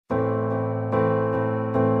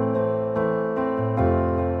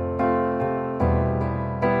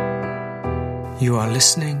You are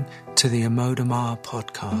listening to the Amodama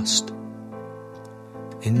podcast.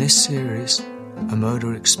 In this series,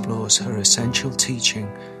 Amoda explores her essential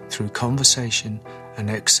teaching through conversation and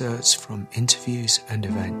excerpts from interviews and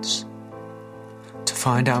events. To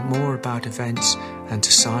find out more about events and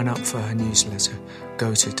to sign up for her newsletter,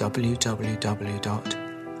 go to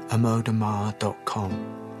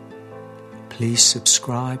www.amodama.com. Please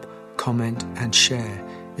subscribe, comment, and share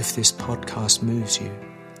if this podcast moves you.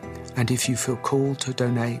 And if you feel called to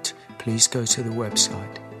donate, please go to the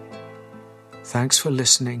website. Thanks for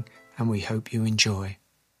listening, and we hope you enjoy.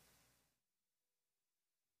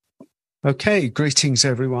 Okay, greetings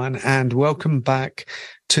everyone, and welcome back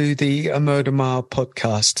to the Amodama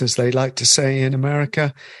podcast. As they like to say in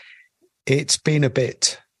America, it's been a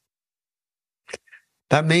bit.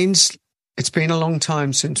 That means it's been a long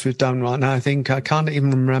time since we've done one. I think I can't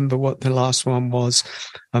even remember what the last one was,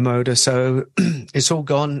 Amoda. So it's all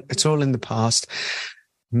gone. It's all in the past.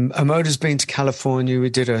 Amoda's been to California. We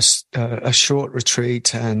did a short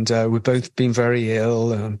retreat, and we've both been very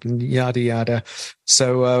ill, yada, yada.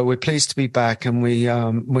 So we're pleased to be back, and we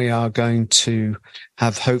are going to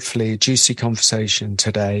have hopefully a juicy conversation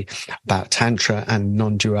today about Tantra and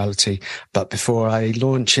non-duality. But before I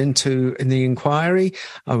launch into the inquiry,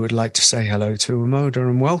 I would like to say hello to Amoda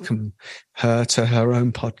and welcome her to her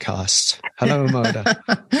own podcast. Hello,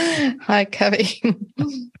 Amoda. Hi, Kevin.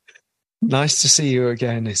 Nice to see you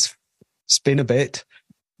again. It's been a bit.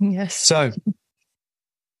 Yes. So,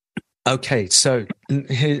 okay. So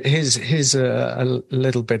here's a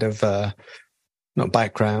little bit of not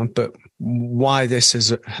background, but why this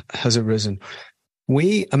has arisen.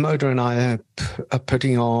 We, Amoda and I, are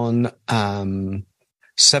putting on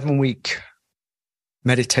 7-week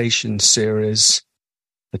meditation series,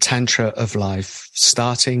 the Tantra of Life,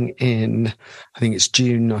 starting in, I think it's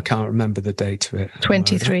June. I can't remember the date of it.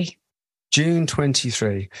 23. June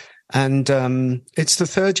 23. And it's the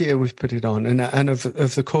third year we've put it on. And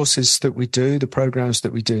of the courses that we do, the programs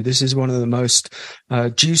that we do, this is one of the most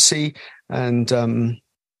juicy and kind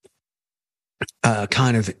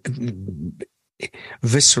of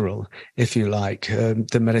visceral, if you like,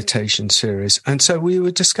 the meditation series. And so we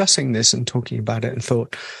were discussing this and talking about it and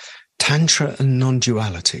thought, Tantra and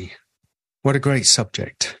non-duality. What a great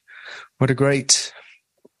subject. What a great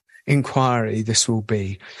inquiry this will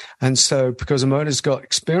be. And so because Amoda's got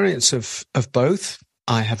experience of both,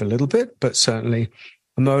 I have a little bit, but certainly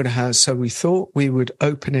Amoda has. So we thought we would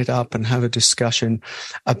open it up and have a discussion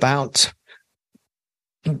about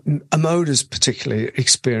Amoda's particular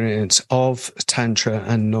experience of Tantra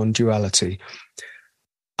and non-duality.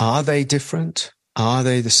 Are they different? Are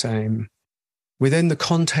they the same? Within the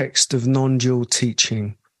context of non-dual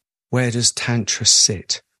teaching, where does Tantra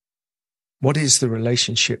sit? What is the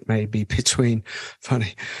relationship maybe between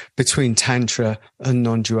Tantra and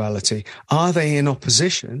non-duality? Are they in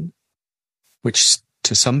opposition? Which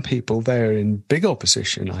to some people, they're in big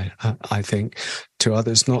opposition, I think. To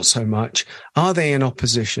others, not so much. Are they in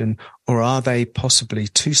opposition, or are they possibly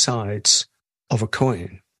two sides of a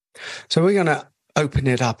coin? So we're going to open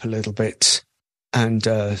it up a little bit and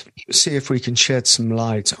see if we can shed some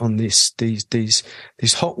light on these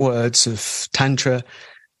hot words of Tantra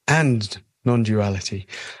and non-duality.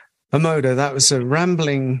 Amoda, that was a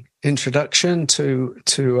rambling introduction to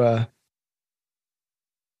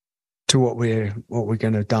what we're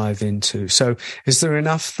going to dive into. So, is there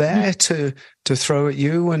enough there to throw at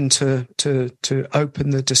you and to open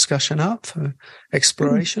the discussion up for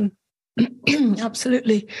exploration?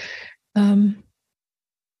 Absolutely.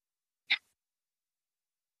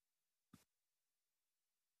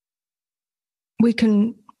 We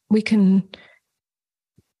can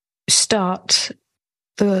start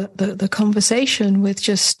the conversation with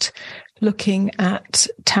just looking at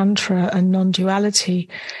Tantra and non-duality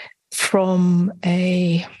from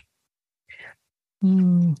a,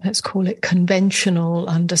 let's call it conventional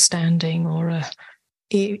understanding, or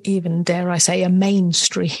even, dare I say, a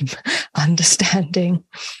mainstream understanding,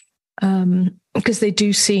 because they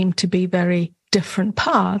do seem to be very different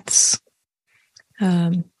paths.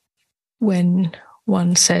 When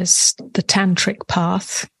one says the tantric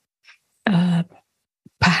path,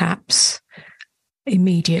 perhaps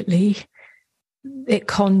immediately it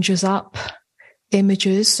conjures up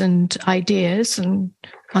images and ideas and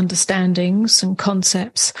understandings and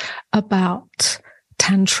concepts about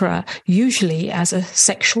Tantra, usually as a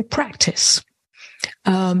sexual practice.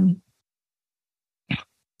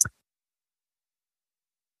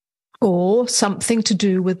 Or something to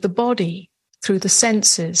do with the body, through the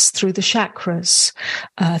senses, through the chakras,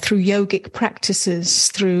 through yogic practices,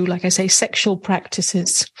 through, like I say, sexual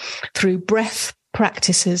practices, through breath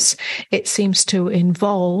practices, it seems to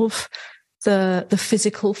involve the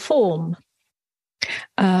physical form.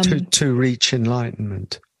 To reach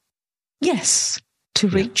enlightenment. Yes, to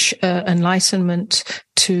reach enlightenment,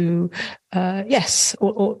 to,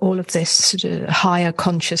 all of this sort of higher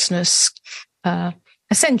consciousness,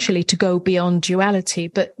 essentially to go beyond duality.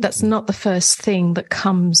 But that's not the first thing that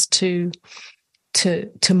comes to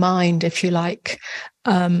mind, if you like,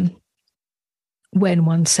 when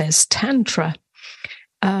one says Tantra.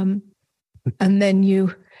 And then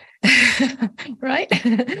you, right?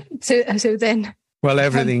 So then... Well,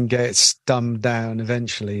 everything gets dumbed down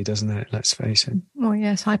eventually, doesn't it? Let's face it. Oh,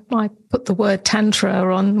 yes. I put the word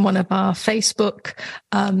Tantra on one of our Facebook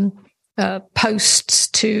posts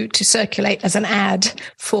to circulate as an ad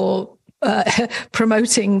for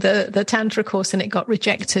promoting the Tantra course, and it got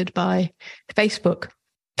rejected by Facebook.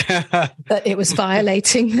 That it was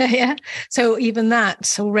violating there. Yeah. So even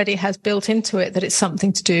that already has built into it that it's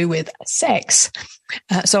something to do with sex.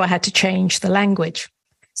 So I had to change the language.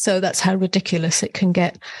 So that's how ridiculous it can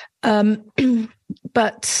get.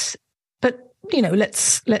 But you know,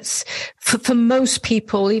 let's for most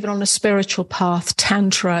people, even on a spiritual path,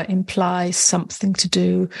 Tantra implies something to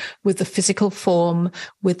do with the physical form,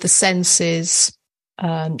 with the senses,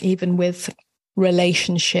 even with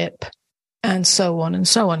relationship, and so on and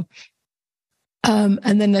so on.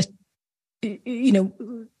 And then, you know,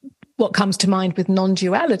 what comes to mind with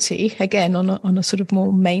non-duality, again, on a sort of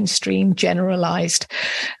more mainstream, generalized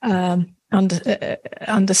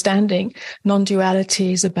understanding,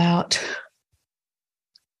 non-duality is about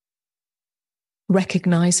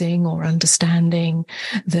recognizing or understanding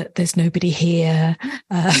that there's nobody here,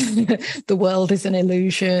 the world is an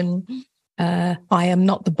illusion, I am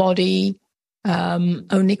not the body,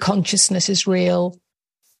 only consciousness is real.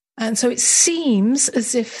 And so it seems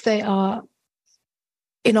as if they are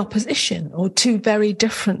in opposition, or two very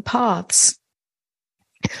different paths.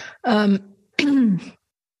 The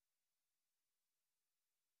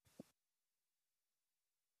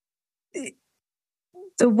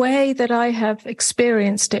way that I have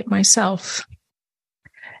experienced it myself,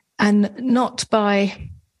 and not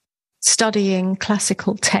by studying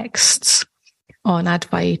classical texts on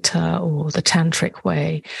Advaita or the Tantric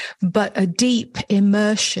way, but a deep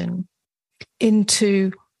immersion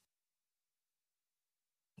into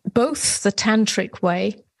both the Tantric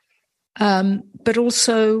way, but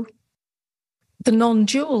also the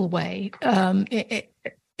non-dual way. For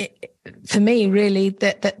me, really,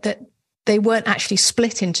 that they weren't actually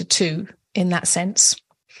split into two in that sense,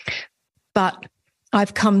 but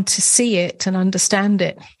I've come to see it and understand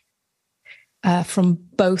it from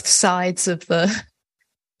both sides of the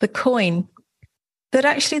coin, that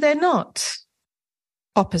actually they're not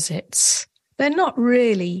opposites. They're not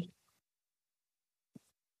really.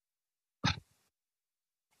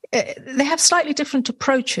 They have slightly different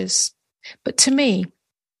approaches, but to me,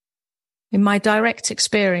 in my direct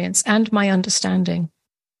experience and my understanding,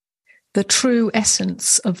 the true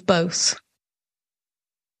essence of both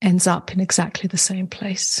ends up in exactly the same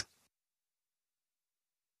place.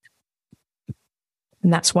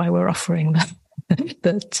 And that's why we're offering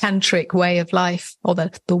the tantric way of life, or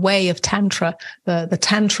the way of Tantra, the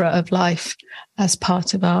Tantra of life, as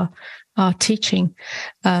part of our teaching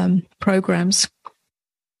programs.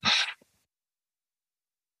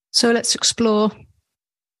 So let's explore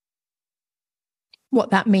what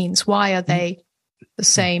that means. Why are they the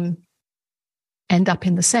same, end up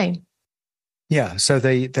in the same? Yeah, so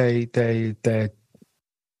they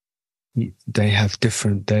have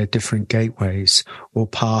different gateways or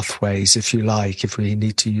pathways, if you like, if we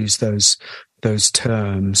need to use those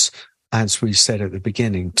terms, as we said at the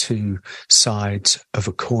beginning, two sides of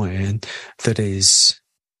a coin that is,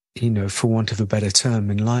 you know, for want of a better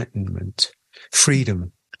term, enlightenment,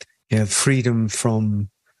 freedom, freedom from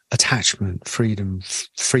attachment, freedom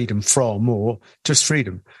from, or just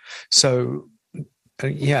freedom. So,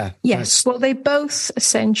 yes. Well, they both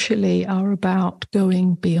essentially are about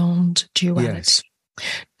going beyond duality, yes.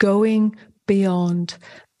 Going beyond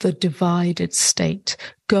the divided state,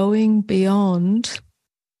 going beyond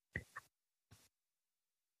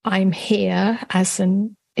I'm here as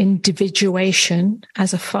an individuation,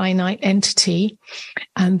 as a finite entity,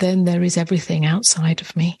 and then there is everything outside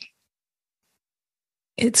of me.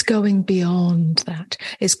 It's going beyond that.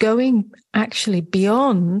 It's going actually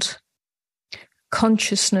beyond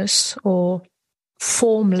consciousness or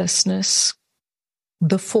formlessness,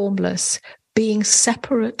 the formless, being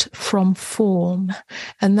separate from form.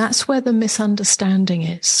 And that's where the misunderstanding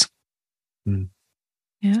is.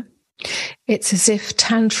 Yeah. It's as if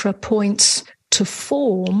Tantra points to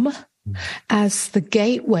form as the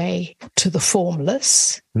gateway to the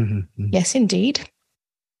formless. Mm-hmm. Yes, indeed.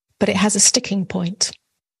 But it has a sticking point.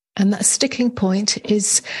 And that sticking point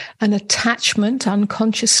is an attachment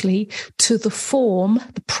unconsciously to the form,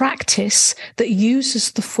 the practice that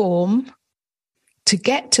uses the form to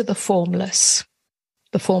get to the formless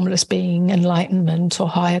being enlightenment or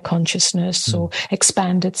higher consciousness or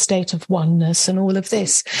expanded state of oneness and all of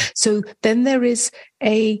this. So then there is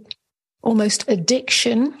a almost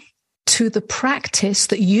addiction to the practice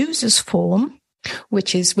that uses form,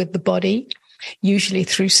 which is with the body, usually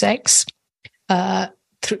through sex.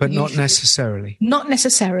 But not necessarily. Not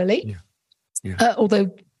necessarily. Yeah.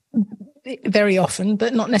 Although very often,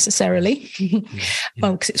 but not necessarily.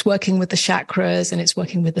 Because it's working with the chakras and it's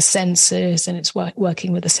working with the senses and it's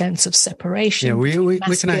working with a sense of separation. Yeah, we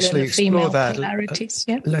can actually explore that. Polarities.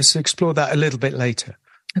 Let's explore that a little bit later.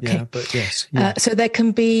 Okay. Yeah, but yes. Yeah. So there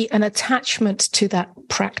can be an attachment to that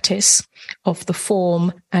practice of the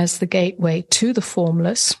form as the gateway to the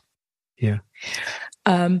formless. Yeah.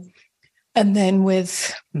 And then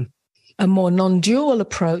with a more non-dual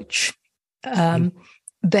approach,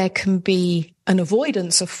 there can be an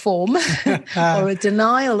avoidance of form or a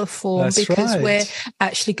denial of form. That's because right. we're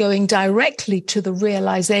actually going directly to the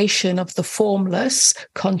realization of the formless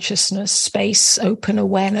consciousness, space, open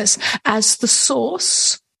awareness as the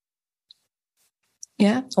source,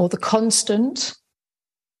 or the constant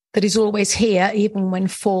that is always here, even when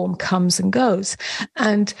form comes and goes.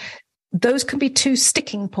 And those can be two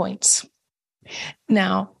sticking points.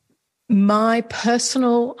 Now, my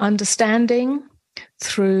personal understanding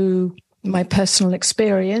through my personal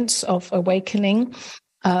experience of awakening,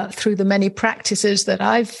 through the many practices that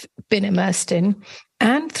I've been immersed in,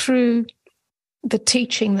 and through the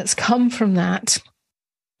teaching that's come from that,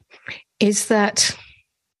 is that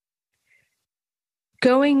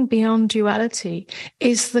going beyond duality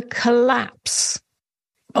is the collapse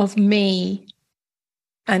of me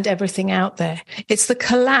and everything out there. It's the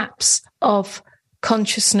collapse of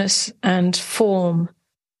consciousness and form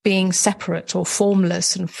being separate, or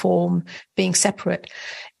formless and form being separate.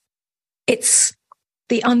 It's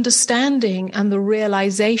the understanding and the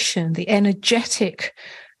realization, the energetic,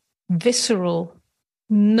 visceral,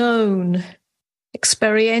 known,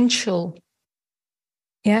 experiential,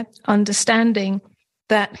 understanding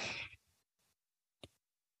that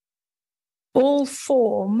all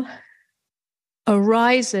form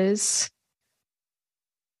arises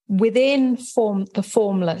within the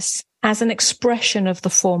formless as an expression of the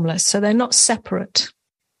formless. So they're not separate.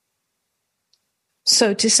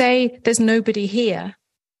 So to say there's nobody here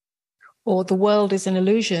or the world is an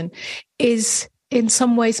illusion is in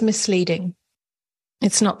some ways misleading.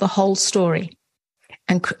 It's not the whole story,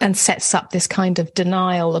 and sets up this kind of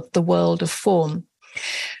denial of the world of form.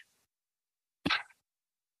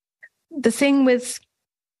 The thing with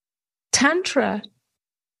Tantra,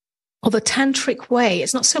 or the tantric way,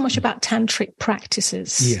 it's not so much about tantric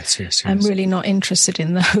practices. Yes. I'm really not interested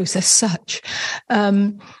in those as such,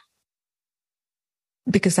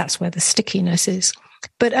 because that's where the stickiness is.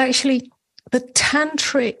 But actually, the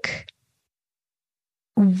tantric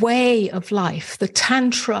way of life, the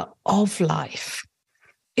tantra of life,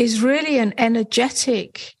 is really an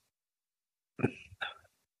energetic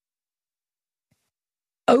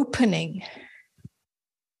opening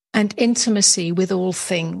and intimacy with all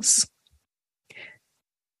things.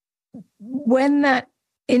 When that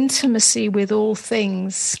intimacy with all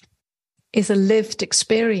things is a lived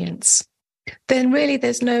experience, then really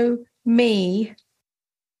there's no me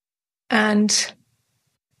and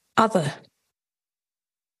other.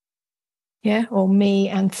 Or me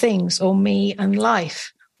and things, or me and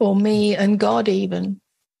life, or me and God even,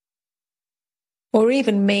 or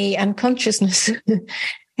even me and consciousness.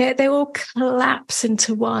 They all collapse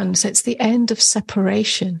into one. So it's the end of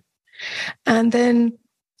separation. And then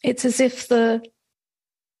it's as if the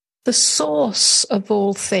source of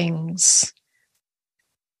all things,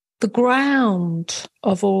 the ground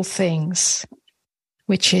of all things,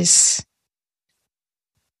 which is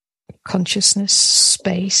consciousness,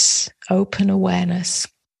 space, open awareness,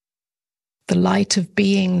 the light of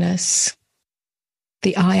beingness,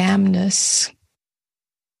 the I amness,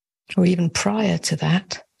 or even prior to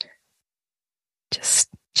that,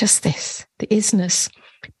 just this, the isness,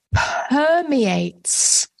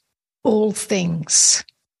 permeates all things.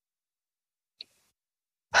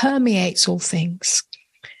 Permeates all things.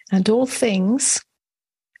 And all things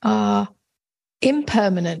are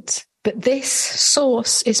impermanent, but this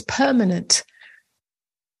source is permanent.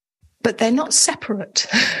 But they're not separate.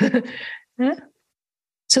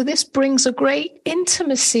 So this brings a great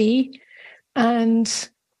intimacy and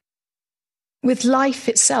with life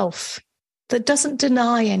itself that doesn't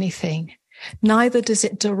deny anything. Neither does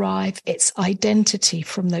it derive its identity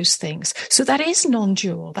from those things. So that is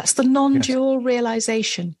non-dual. That's the non-dual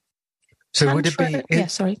realization. So Tantra, would it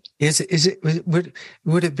be?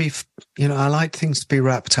 Would it be? I like things to be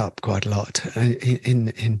wrapped up quite a lot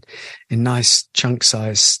in nice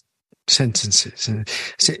chunk-sized sentences. And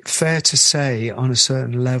is it fair to say, on a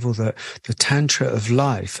certain level, that the Tantra of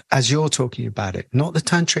life, as you're talking about it, not the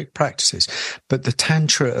tantric practices, but the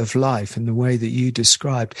Tantra of life in the way that you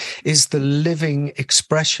described, is the living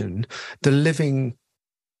expression, the living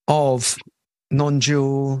of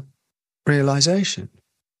non-dual realization?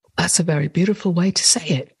 That's a very beautiful way to say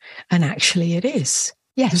it. And actually it is.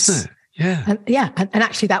 Yes. Isn't it? Yeah. And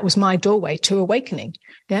actually that was my doorway to awakening.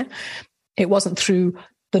 Yeah. It wasn't through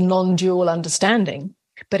the non-dual understanding,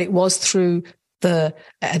 but it was through I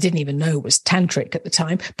didn't even know it was tantric at the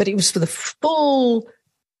time, but it was for the full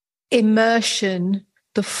immersion,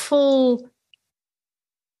 it's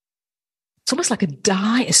almost like a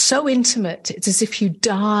die. It's so intimate. It's as if you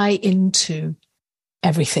die into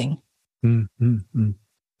everything. Yeah.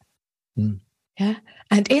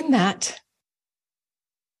 And in that,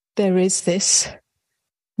 there is this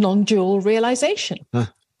non-dual realization.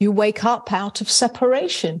 You wake up out of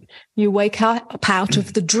separation. You wake up out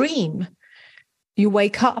of the dream. You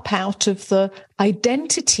wake up out of the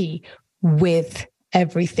identity with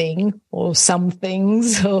everything or some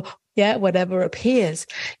things or whatever appears.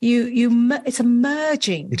 It's a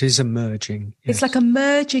merging. It is a merging. Yes. It's like a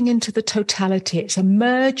merging into the totality. It's a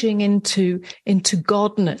merging into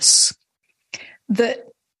godness that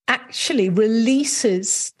actually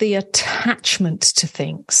releases the attachment to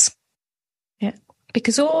things. Yeah.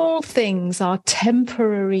 Because all things are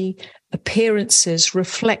temporary appearances,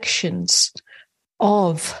 reflections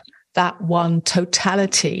of that one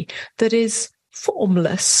totality that is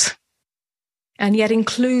formless and yet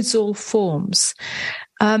includes all forms.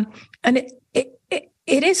 And it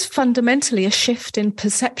is fundamentally a shift in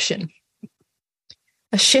perception.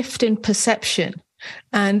 A shift in perception.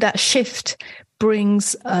 And that shift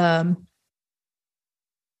brings a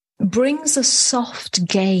soft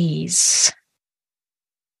gaze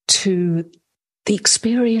to the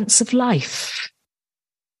experience of life,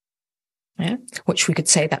 which we could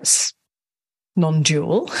say that's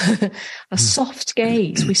non-dual. A soft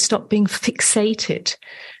gaze. We stop being fixated.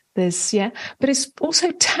 But it's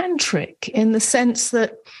also tantric in the sense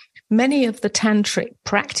that many of the tantric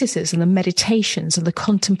practices and the meditations and the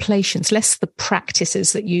contemplations, less the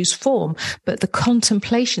practices that use form, but the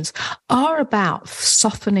contemplations are about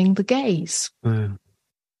softening the gaze.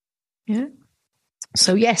 Yeah.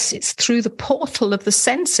 So yes, it's through the portal of the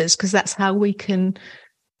senses, because that's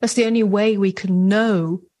the only way we can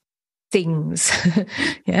know things.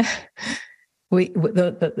 Yeah.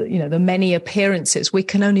 The many appearances, we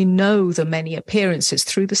can only know the many appearances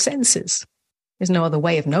through the senses. There's no other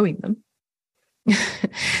way of knowing them.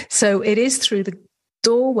 So it is through the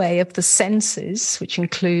doorway of the senses, which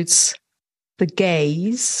includes the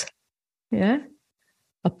gaze,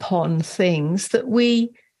 upon things, that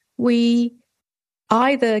we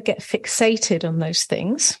either get fixated on those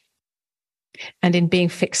things, and in being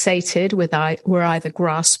fixated, we're either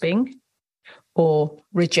grasping or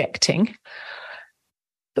rejecting.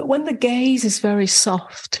 But when the gaze is very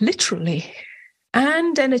soft, literally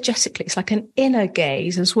and energetically, it's like an inner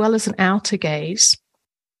gaze as well as an outer gaze.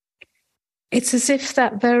 It's as if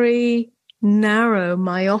that very narrow,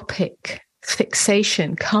 myopic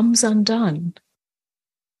fixation comes undone.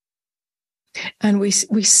 And we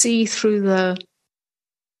see through the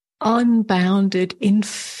unbounded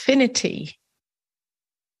infinity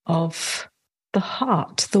of the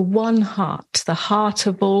heart, the one heart, the heart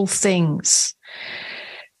of all things.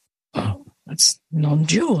 Oh, that's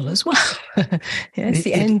non-dual as well. It's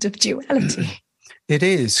the end of duality. It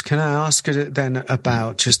is. Can I ask it then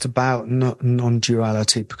about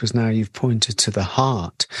non-duality? Because now you've pointed to the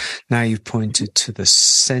heart. Now you've pointed to the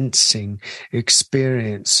sensing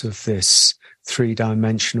experience of this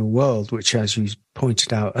three-dimensional world, which, as you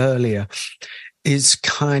pointed out earlier, is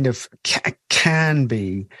kind of can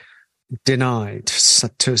be denied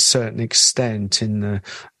to a certain extent in the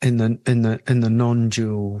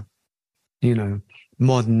non-dual,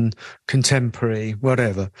 modern, contemporary,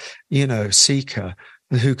 whatever, seeker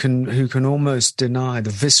who can almost deny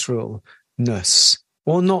the visceralness,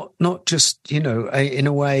 or not just, in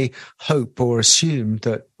a way, hope or assume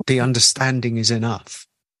that the understanding is enough.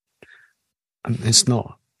 It's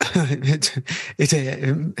not.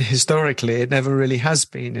 Historically, it never really has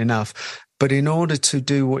been enough. But in order to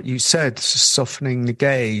do what you said, softening the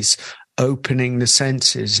gaze opening the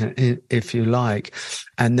senses, if you like,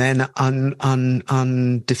 and then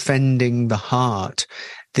undefending the heart.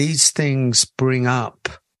 These things bring up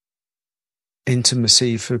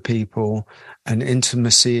intimacy for people, and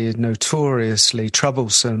intimacy is notoriously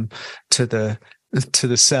troublesome to the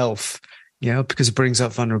self, because it brings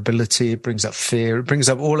up vulnerability, it brings up fear, it brings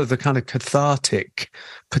up all of the kind of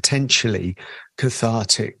potentially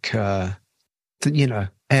cathartic,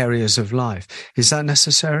 areas of life. Is that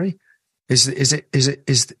necessary? Is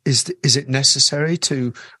it necessary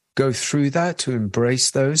to go through that, to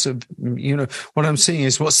embrace those? What I'm seeing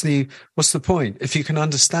is what's the point? If you can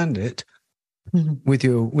understand it, we meet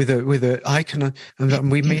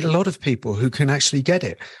a lot of people who can actually get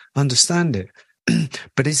it, understand it.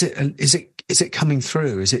 But is it coming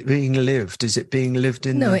through? Is it being lived? Is it being lived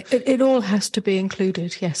in? No, it all has to be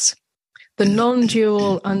included. Yes. The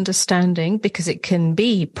non-dual understanding, because it can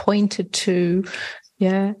be pointed to,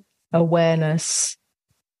 awareness,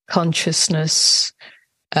 consciousness,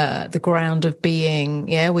 the ground of being.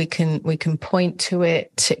 We can point to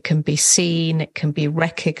it. It can be seen. It can be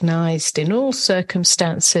recognized in all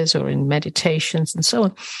circumstances or in meditations and so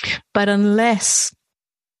on. But unless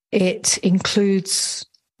it includes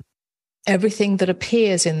everything that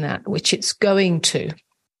appears in that, which it's going to,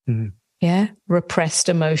 repressed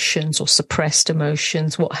emotions or suppressed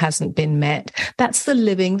emotions, what hasn't been met. That's the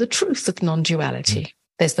living the truth of non-duality.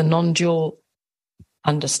 There's the non-dual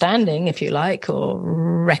understanding, if you like, or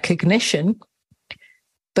recognition.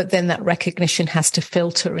 But then that recognition has to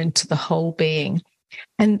filter into the whole being.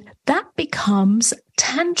 And that becomes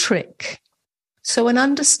tantric. So an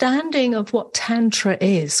understanding of what Tantra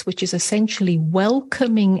is, which is essentially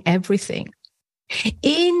welcoming everything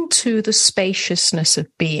into the spaciousness of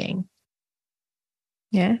being.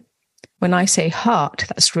 When I say heart,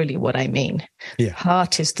 that's really what I mean.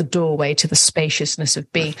 Heart is the doorway to the spaciousness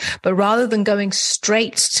of being. But rather than going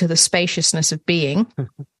straight to the spaciousness of being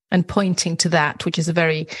and pointing to that, which is a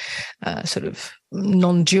very sort of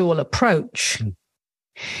non-dual approach,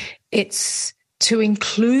 it's to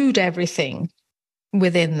include everything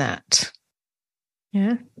within that.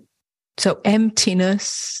 So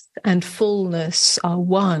emptiness and fullness are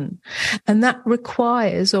one. And that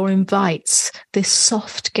requires or invites this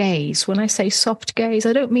soft gaze. When I say soft gaze,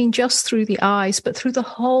 I don't mean just through the eyes, but through the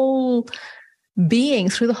whole being,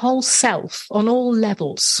 through the whole self on all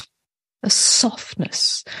levels. A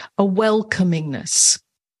softness, a welcomingness.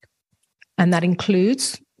 And that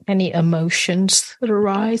includes any emotions that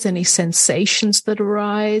arise, any sensations that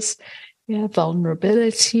arise,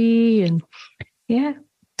 vulnerability and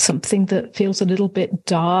something that feels a little bit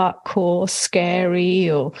dark or scary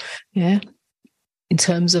or, in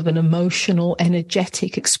terms of an emotional,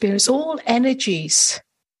 energetic experience. All energies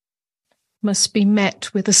must be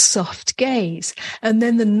met with a soft gaze. And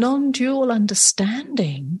then the non-dual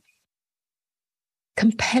understanding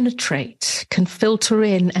can penetrate, can filter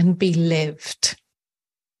in and be lived.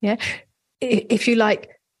 If you like,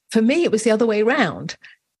 for me, it was the other way around.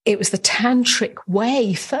 It was the tantric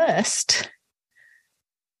way first.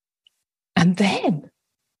 And then,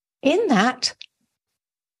 in that,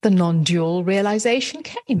 the non-dual realization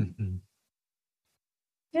came.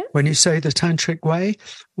 When you say the tantric way,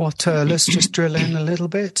 let's just drill in a little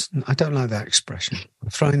bit. I don't like that expression. I'm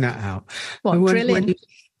throwing that out. Drill in?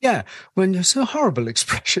 When it's a horrible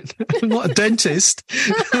expression. I'm not a dentist.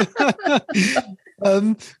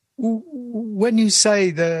 When you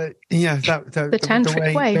say the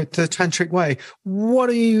tantric way, the tantric way, what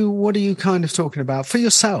are you kind of talking about for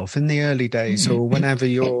yourself in the early days, or whenever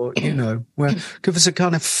you're, give us a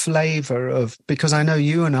kind of flavor of, because I know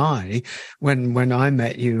you and I, when I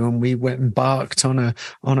met you and we embarked on a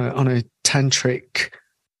tantric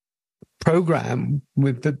program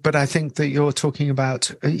but I think that you're talking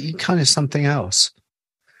about kind of something else.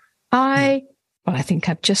 I think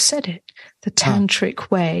I've just said it. The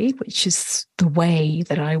tantric way, which is the way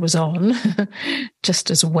that I was on,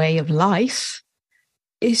 just as a way of life,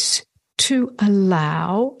 is to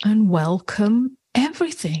allow and welcome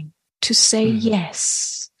everything, to say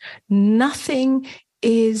yes. Nothing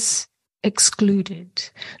is excluded.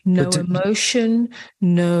 No emotion,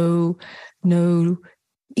 no,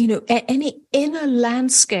 any inner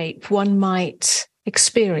landscape one might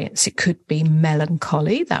experience. It could be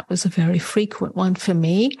melancholy. That was a very frequent one for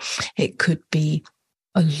me. It could be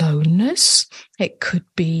aloneness. It could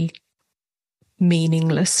be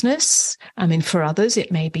meaninglessness. I mean, for others,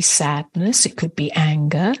 it may be sadness. It could be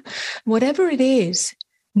anger. Whatever it is,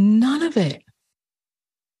 none of it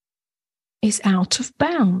is out of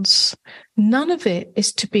bounds. None of it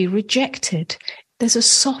is to be rejected. There's a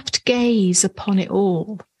soft gaze upon it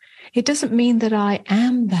all. It doesn't mean that I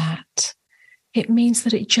am that. It means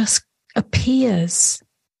that it just appears,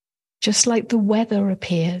 just like the weather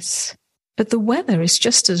appears. But the weather is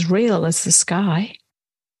just as real as the sky,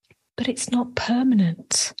 but it's not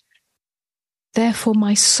permanent. Therefore,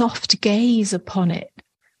 my soft gaze upon it,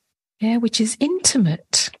 which is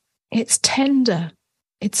intimate, it's tender,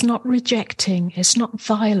 it's not rejecting, it's not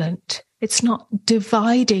violent, it's not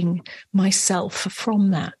dividing myself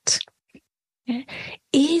from that,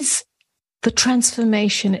 is the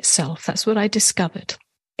transformation itself. That's what I discovered.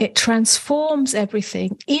 It transforms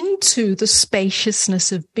everything into the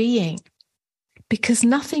spaciousness of being, because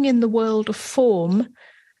nothing in the world of form,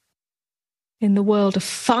 in the world of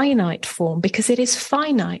finite form, because it is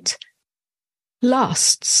finite,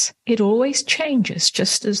 lasts. It always changes,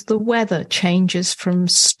 just as the weather changes from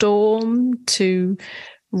storm to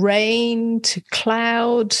rain to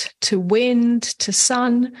cloud to wind to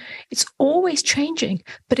sun. It's always changing,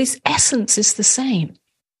 but its essence is the same.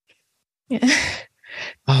 Yeah.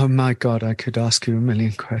 Oh my God, I could ask you a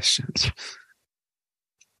million questions.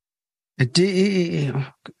 Did you,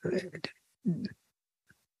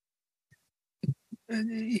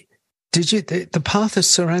 the path of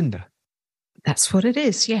surrender? That's what it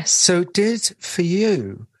is, yes. So for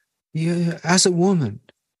you as a woman,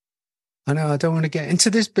 I know I don't want to get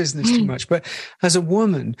into this business too much, but as a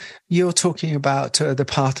woman, you're talking about the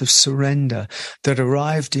path of surrender that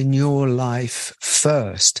arrived in your life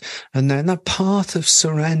first. And then the path of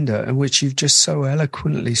surrender, in which you've just so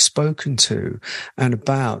eloquently spoken to and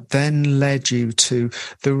about, then led you to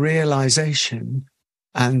the realization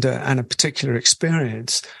and a particular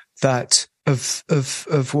experience that of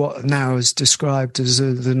what now is described as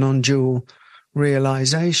the non-dual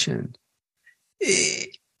realization.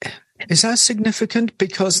 Is that significant?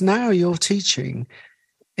 Because now your teaching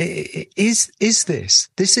is this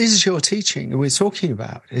is your teaching we're talking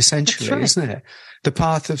about, essentially, right, isn't it? The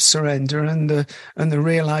path of surrender and the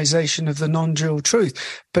realization of the non-dual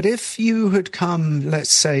truth. But if you had come, let's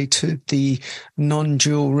say, to the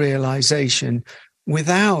non-dual realization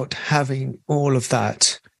without having all of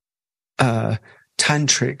that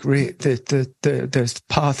tantric, the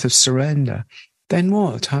path of surrender, then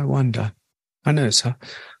what? I wonder. I know it's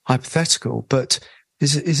hypothetical, but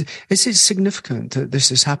is it significant that this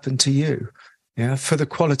has happened to you? Yeah, for the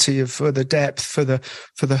quality for the depth, for the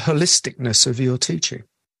holisticness of your teaching.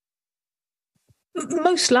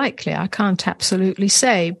 Most likely, I can't absolutely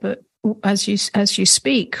say, but as you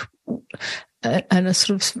speak, and a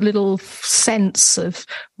sort of little sense of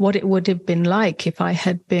what it would have been like if I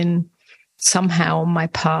had been somehow on my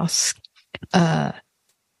path,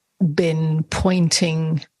 been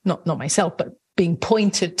pointing, not myself, but being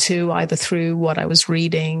pointed to either through what I was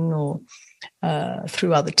reading or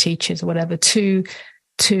through other teachers or whatever, to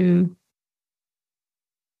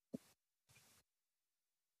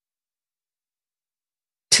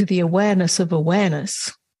the awareness of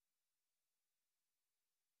awareness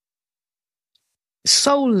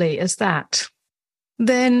solely as that,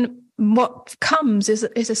 then what comes is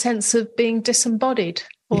a sense of being disembodied.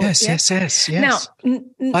 Yes. Now,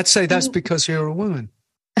 I'd say that's because you're a woman.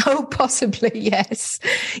 Oh, possibly, yes.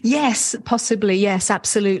 Yes, possibly, yes,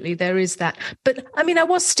 absolutely. There is that. But I mean, I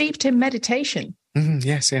was steeped in meditation. Mm-hmm.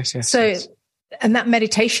 Yes. So, yes. And that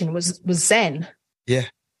meditation was Zen. Yeah.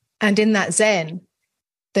 And in that Zen,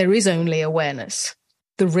 there is only awareness,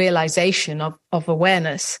 the realization of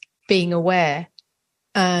awareness, being aware,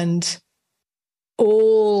 and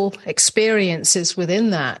all experiences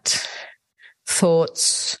within that,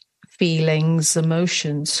 thoughts, feelings,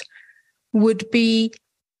 emotions, would be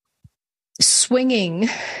swinging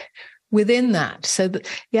within that. So that,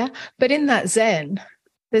 but in that Zen,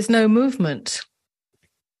 there's no movement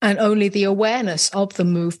and only the awareness of the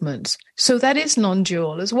movement. So that is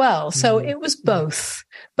non-dual as well. So it was both.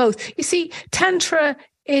 You see, Tantra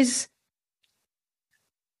is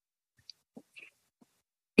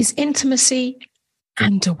intimacy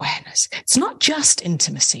and awareness. It's not just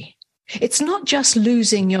intimacy. It's not just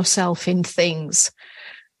losing yourself in things,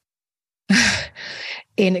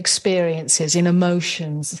 in experiences, in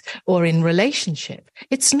emotions, or in relationship.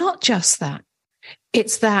 It's not just that.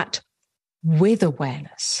 It's that with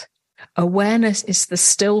awareness. Awareness is the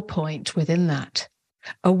still point within that.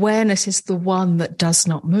 Awareness is the one that does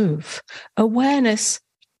not move. Awareness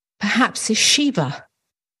perhaps is Shiva.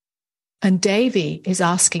 And Devi is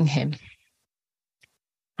asking him,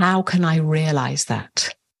 how can I realize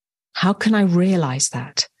that? How can I realize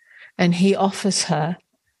that? And he offers her,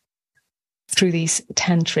 through these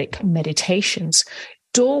tantric meditations,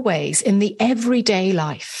 doorways in the everyday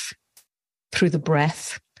life, through the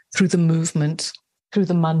breath, through the movement, through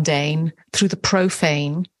the mundane, through the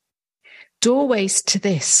profane, doorways to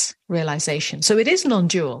this realization. So it is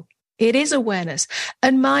non-dual. It is awareness.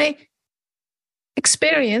 And my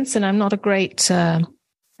experience, and I'm not a great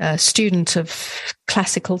student of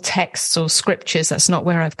classical texts or scriptures, that's not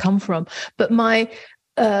where I've come from, but my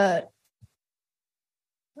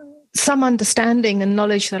some understanding and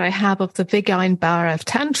knowledge that I have of the Vigyana of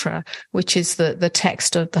Tantra, which is the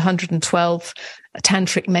text of the 112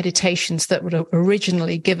 tantric meditations that were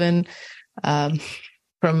originally given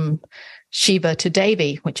from Shiva to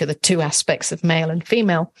Devi, which are the two aspects of male and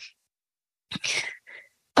female,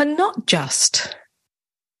 are not just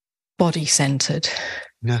body-centered.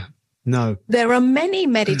 No. There are many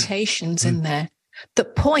meditations in there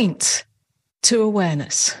that point to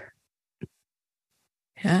awareness.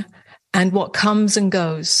 Yeah. And what comes and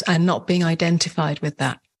goes, and not being identified with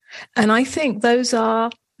that. And I think those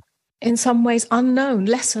are, in some ways, unknown,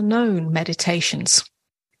 lesser known meditations.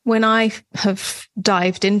 When I have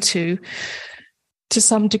dived into, to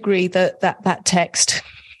some degree, that text,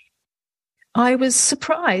 I was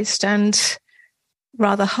surprised and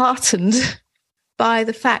rather heartened by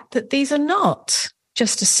the fact that these are not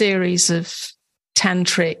just a series of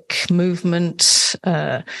tantric movement,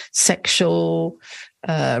 sexual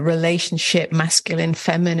relationship, masculine,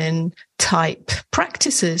 feminine type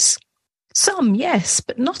practices. Some, yes,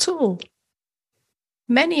 but not all.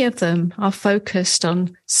 Many of them are focused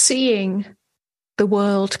on seeing the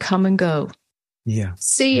world come and go. Yeah.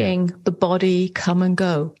 Seeing the body come and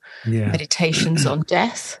go. Yeah. Meditations on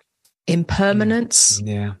death, impermanence,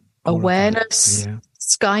 awareness,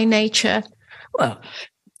 sky nature. Well,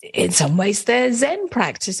 in some ways, they're Zen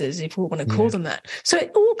practices, if we want to call them that. So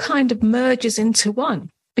it all kind of merges into one,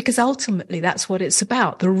 because ultimately that's what it's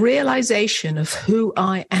about, the realization of who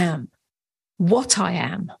I am, what I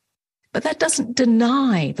am. But that doesn't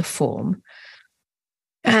deny the form.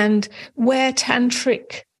 And where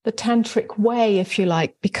the tantric way, if you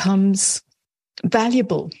like, becomes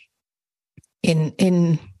valuable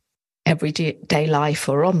in everyday life,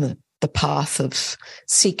 or on the path of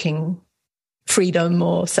seeking freedom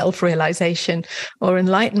or self-realization or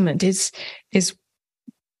enlightenment, is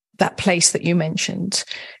that place that you mentioned,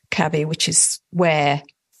 Kavi, which is where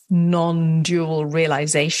non-dual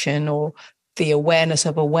realization, or the awareness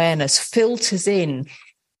of awareness, filters in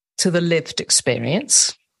to the lived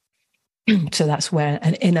experience. So that's where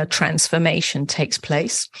an inner transformation takes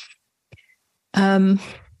place. And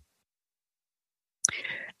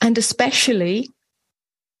especially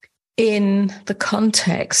in the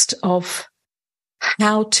context of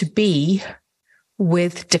how to be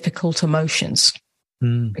with difficult emotions,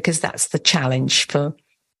 because that's the challenge for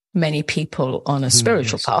many people on a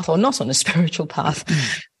spiritual path, or not on a spiritual path,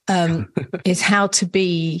 is how to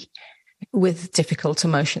be with difficult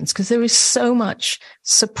emotions, because there is so much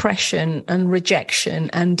suppression and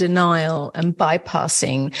rejection and denial and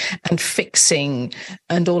bypassing and fixing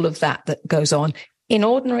and all of that goes on in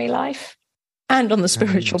ordinary life and on the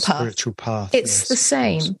spiritual path. It's the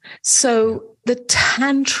same. So the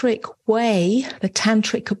tantric way, the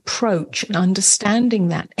tantric approach, and understanding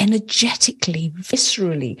that energetically,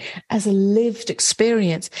 viscerally, as a lived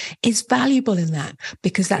experience is valuable in that,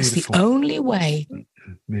 because that's the only way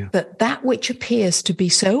that which appears to be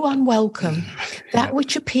so unwelcome, that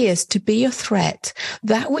which appears to be a threat,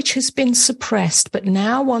 that which has been suppressed but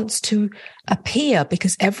now wants to appear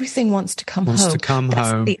because everything wants to come home. That's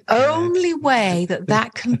the only way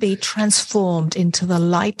that can be transformed into the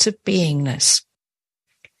light of beingness.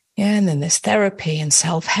 Yeah, and then there's therapy and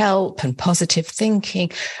self-help and positive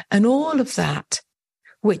thinking and all of that,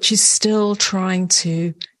 which is still trying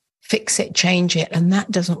to fix it, change it, and that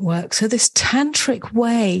doesn't work. So this tantric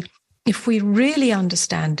way, if we really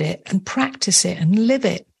understand it and practice it and live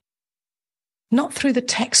it, not through the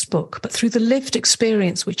textbook, but through the lived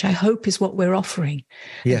experience, which I hope is what we're offering.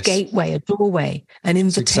 Yes. A gateway, a doorway, an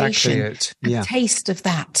invitation, exactly a taste of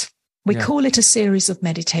that. We call it a series of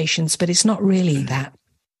meditations, but it's not really that.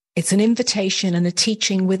 It's an invitation and a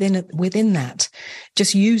teaching within that,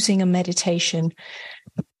 just using a meditation,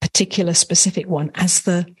 a particular specific one, as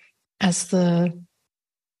the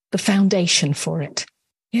foundation for it.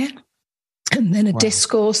 Yeah. And then a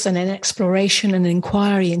discourse and an exploration and an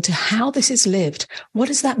inquiry into how this is lived. What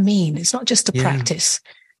does that mean? It's not just a practice.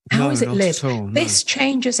 How is it lived? This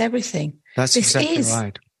changes everything. That's exactly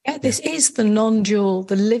right. Yeah, this is the non-dual,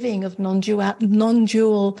 the living of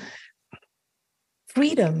non-dual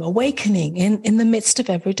freedom, awakening in the midst of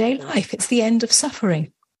everyday life. It's the end of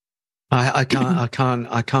suffering. I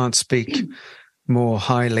can't speak more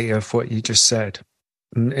highly of what you just said.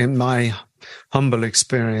 In my humble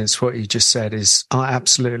experience, what you just said is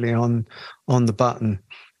absolutely on the button,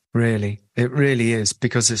 really. It really is,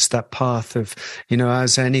 because it's that path of, you know,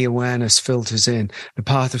 as any awareness filters in, the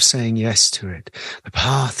path of saying yes to it, the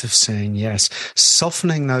path of saying yes,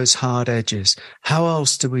 softening those hard edges. How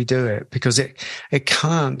else do we do it? Because it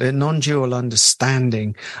can't, the non-dual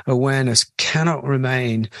understanding awareness cannot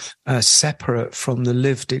remain separate from the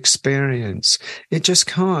lived experience. It just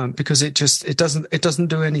can't, because it doesn't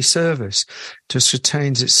do any service. It just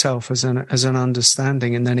retains itself as an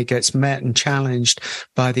understanding, and then it gets met and challenged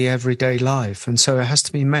by the everyday life. And so it has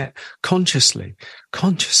to be met consciously,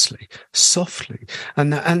 softly.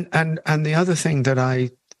 And the other thing that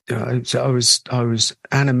I was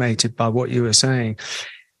animated by what you were saying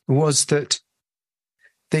was that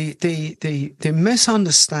the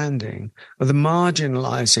misunderstanding or the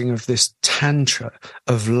marginalizing of this tantra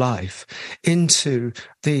of life into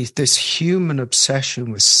this human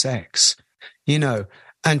obsession with sex, you know,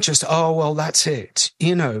 and just, oh, well, that's it.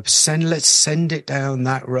 You know, let's send it down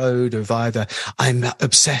that road of either I'm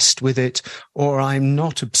obsessed with it or I'm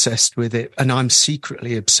not obsessed with it, and I'm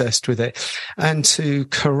secretly obsessed with it. And to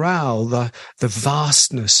corral the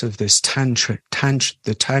vastness of this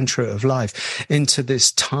the tantra of life into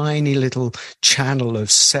this tiny little channel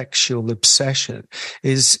of sexual obsession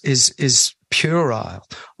is puerile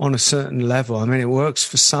on a certain level. I mean, it works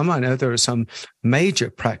for some. I know there are some major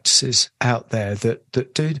practices out there that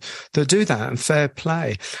do that, and fair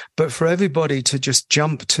play. But for everybody to just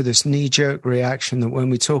jump to this knee-jerk reaction that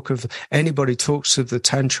when anybody talks of the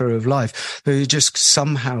tantra of life, they're just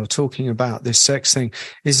somehow talking about this sex thing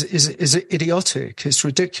is idiotic. It's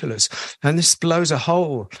ridiculous. And this blows a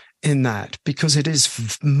hole in that, because it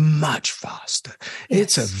is much vaster. Yes.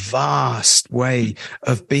 It's a vast way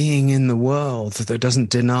of being in the world that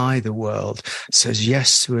doesn't deny the world, says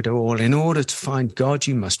yes to it all. In order to find God,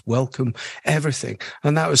 you must welcome everything.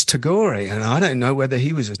 And that was Tagore. And I don't know whether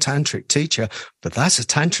he was a tantric teacher, but that's a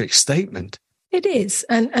tantric statement. It is.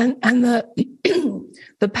 And the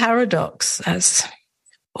the paradox, as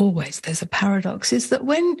always, there's a paradox, is that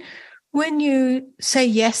when you say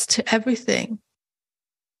yes to everything,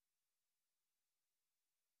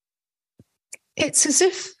 it's as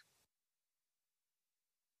if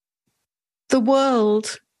the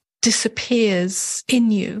world disappears in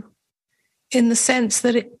you, in the sense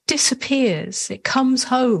that it disappears, it comes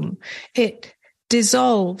home, it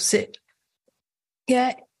dissolves,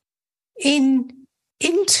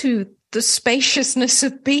 into the spaciousness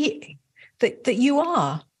of being that you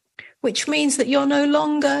are, which means that you're no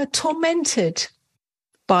longer tormented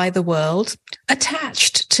by the world,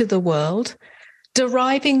 attached to the world,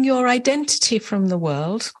 deriving your identity from the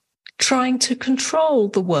world, trying to control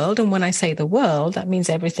the world. And when I say the world, that means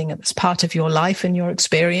everything that's part of your life and your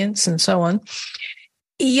experience and so on.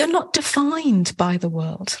 You're not defined by the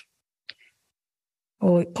world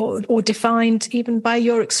or defined even by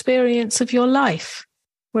your experience of your life.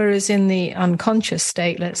 Whereas in the unconscious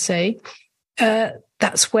state, let's say,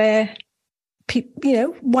 that's where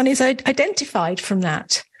one is identified from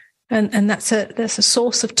that. And that's a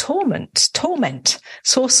source of torment,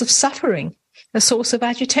 source of suffering, a source of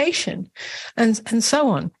agitation, and so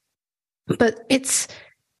on. But it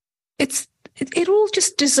all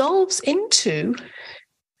just dissolves into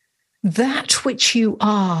that which you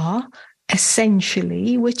are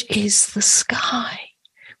essentially, which is the sky,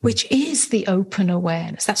 which is the open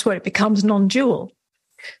awareness. That's where it becomes non-dual.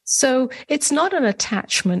 So it's not an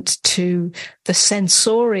attachment to the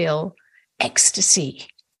sensorial ecstasy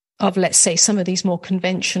of, let's say, some of these more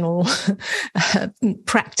conventional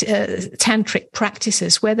tantric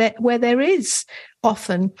practices, where there is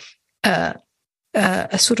often a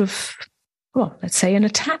sort of, well, let's say, an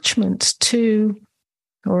attachment to,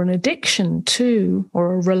 or an addiction to,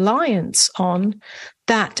 or a reliance on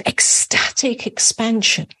that ecstatic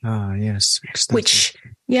expansion. Ah, yes, ecstatic.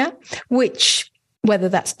 Which, whether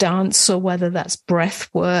that's dance or whether that's breath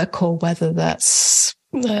work or whether that's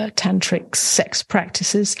tantric sex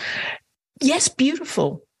practices, yes,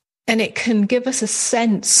 beautiful. And it can give us a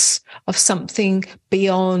sense of something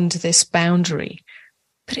beyond this boundary.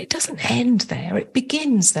 But it doesn't end there. It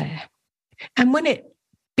begins there. And when it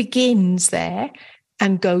begins there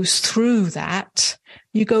and goes through that,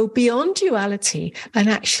 you go beyond duality, and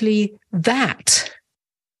actually that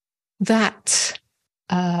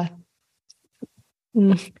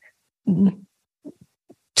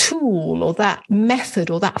tool or that method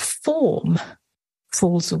or that form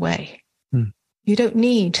falls away. You don't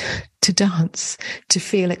need to dance to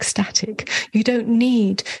feel ecstatic. You don't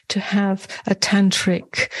need to have a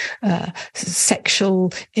tantric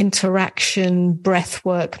sexual interaction,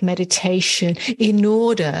 breathwork, meditation in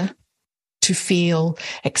order to feel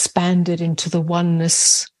expanded into the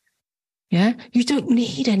oneness Yeah. You don't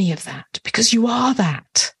need any of that because you are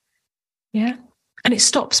that. Yeah. And it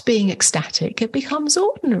stops being ecstatic. It becomes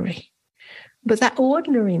ordinary. But that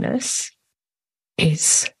ordinariness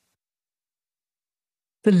is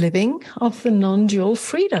the living of the non-dual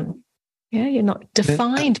freedom. Yeah. You're not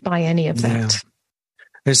defined by any of that.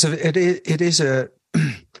 It is a,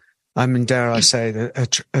 I mean, dare I say,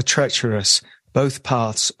 a treacherous, both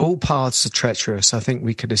paths, all paths are treacherous. I think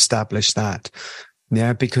we could establish that.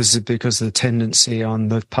 Yeah, because of the tendency on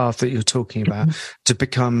the path that you're talking about to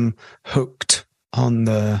become hooked on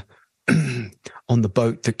the on the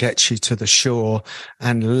boat that gets you to the shore,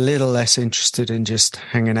 and a little less interested in just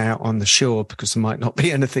hanging out on the shore because there might not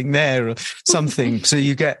be anything there or something. So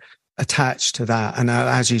you get attached to that, and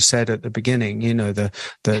as you said at the beginning, you know, there's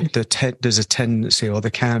a tendency, or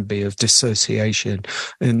there can be, of dissociation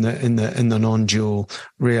in the non-dual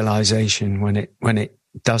realization when it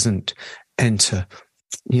doesn't enter,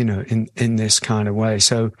 you know, in this kind of way.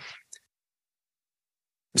 So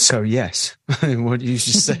yes, what you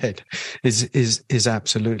just said is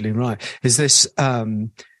absolutely right. Is this,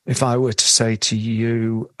 if I were to say to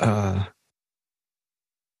you,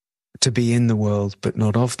 to be in the world but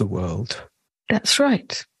not of the world? That's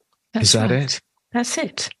right. Is that it? That's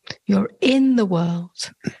it. You're in the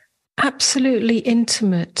world, absolutely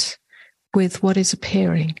intimate with what is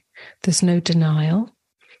appearing. There's no denial.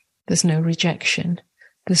 There's no rejection.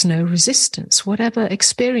 There's no resistance, whatever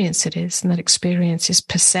experience it is. And that experience is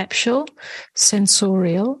perceptual,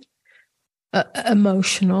 sensorial,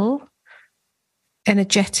 emotional,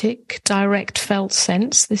 energetic, direct felt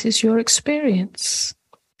sense. This is your experience.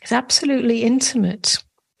 It's absolutely intimate.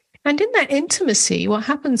 And in that intimacy, what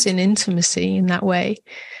happens in intimacy in that way,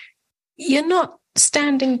 you're not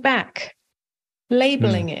standing back,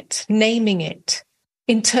 labeling it, naming it,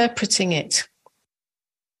 interpreting it.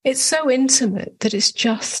 It's so intimate that it's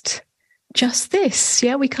just this.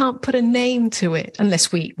 Yeah, we can't put a name to it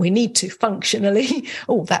unless we need to functionally.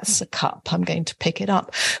 Oh, that's a cup. I'm going to pick it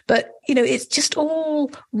up. But, you know, it's just all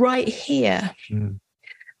right here.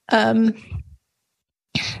 But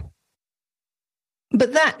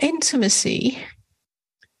that intimacy,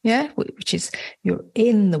 yeah, which is you're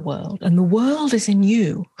in the world and the world is in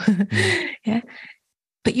you. Yeah,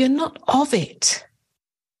 but you're not of it.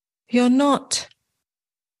 You're not.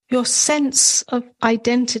 Your sense of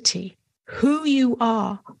identity, who you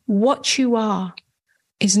are, what you are,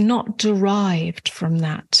 is not derived from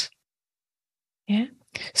that. Yeah.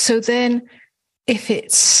 So then if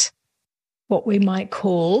it's what we might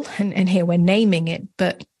call, and here we're naming it,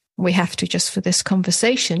 but we have to just for this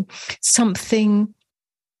conversation, something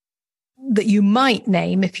that you might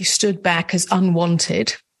name if you stood back as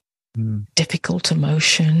unwanted, difficult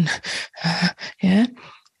emotion, yeah.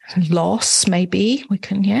 Loss, maybe we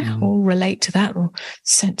can, all relate to that, or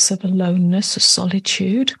sense of aloneness or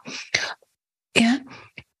solitude. Yeah.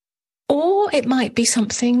 Or it might be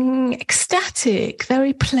something ecstatic,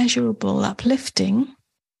 very pleasurable, uplifting.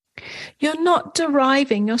 You're not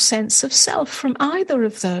deriving your sense of self from either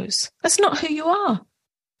of those. That's not who you are.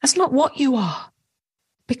 That's not what you are.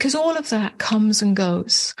 Because all of that comes and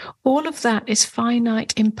goes. All of that is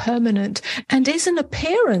finite, impermanent, and is an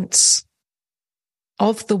appearance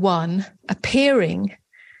of the one appearing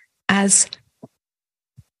as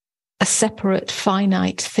a separate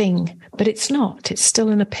finite thing, but it's not. It's still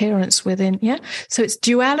an appearance within, yeah? So it's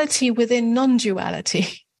duality within non-duality,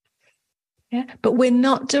 yeah? But we're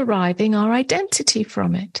not deriving our identity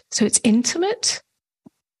from it. So it's intimate,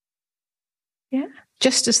 yeah?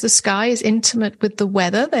 Just as the sky is intimate with the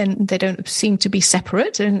weather, then they don't seem to be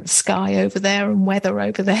separate, and sky over there and weather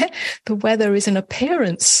over there. The weather is an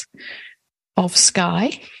appearance of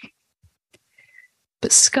sky,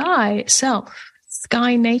 but sky itself,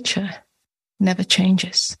 sky nature, never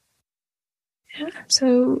changes. Yeah.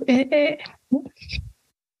 So it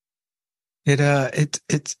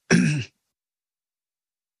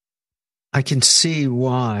I can see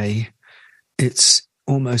why it's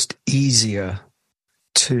almost easier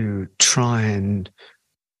to try and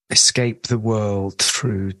escape the world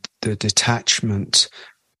through the detachment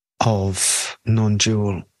of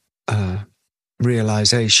non-dual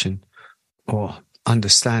realization or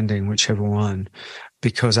understanding, whichever one,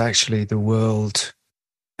 because actually the world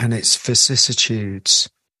and its vicissitudes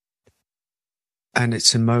and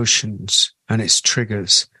its emotions and its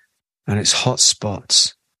triggers and its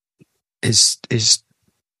hotspots is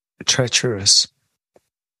treacherous.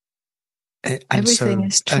 Everything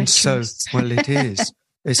is treacherous. Well, it is.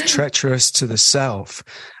 It's treacherous to the self,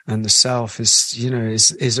 and the self is, you know,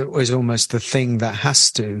 is almost the thing that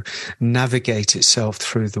has to navigate itself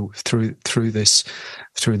through the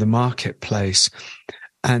marketplace.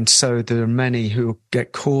 And so there are many who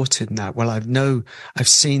get caught in that. Well, I've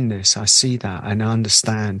seen this, I see that, and I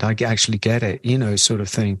understand, I actually get it, sort of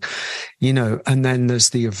thing, and then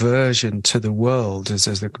there's the aversion to the world as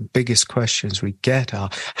the biggest questions we get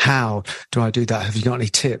are, how do I do that? Have you got any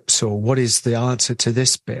tips? Or what is the answer to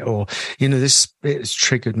this bit? Or, this bit has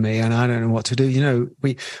triggered me and I don't know what to do.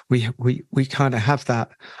 We kind of have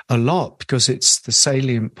that a lot because it's the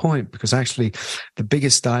salient point, because actually the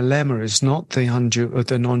biggest dilemma is not the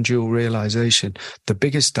non-dual realization. The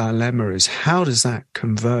biggest dilemma is, how does that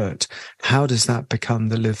convert? How does that become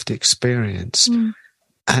the lived experience?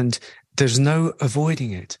 And there's no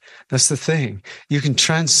avoiding it. That's the thing. You can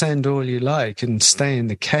transcend all you like and stay in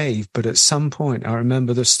the cave, but at some point, I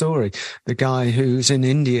remember the story, the guy who's in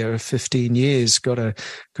India 15 years got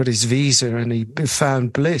his visa, and he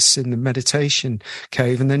found bliss in the meditation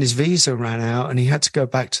cave, and then his visa ran out and he had to go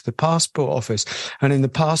back to the passport office. And in the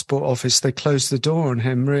passport office, they closed the door on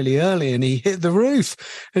him really early and he hit the roof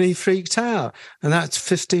and he freaked out. And that's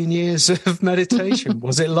 15 years of meditation.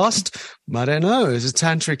 Was it lost? I don't know. It was a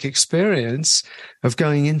tantric experience of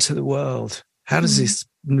going into the world. How does this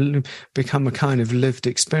become a kind of lived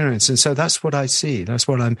experience? And so that's what I see. That's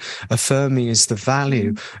what I'm affirming is the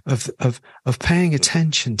value of paying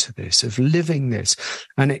attention to this, of living this.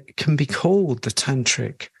 And it can be called the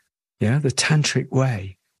tantric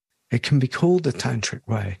way. It can be called the tantric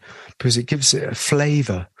way because it gives it a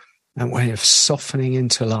flavor, that way of softening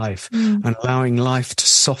into life and allowing life to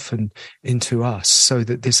soften into us, so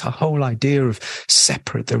that this whole idea of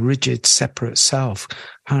the rigid separate self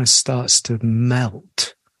kind of starts to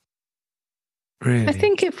melt. Really. I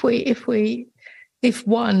think if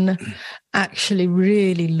one actually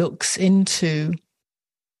really looks into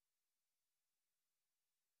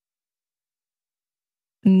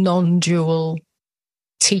non-dual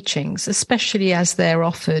teachings, especially as they're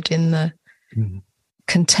offered in the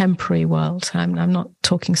contemporary world. I'm not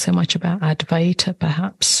talking so much about Advaita,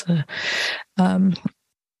 perhaps. The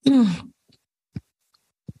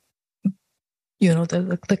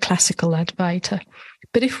classical Advaita.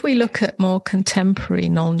 But if we look at more contemporary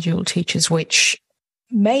non-dual teachers, which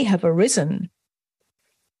may have arisen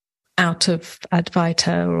out of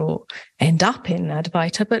Advaita or end up in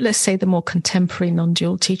Advaita, but let's say the more contemporary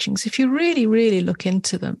non-dual teachings, if you really, really look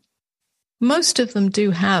into them, most of them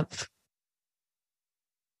do have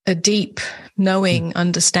a deep knowing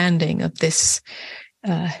understanding of this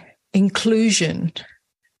inclusion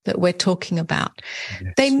that we're talking about.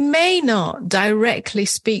 Yes. They may not directly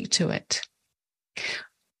speak to it.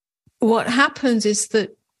 What happens is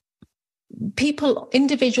that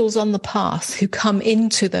individuals on the path who come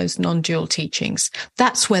into those non-dual teachings,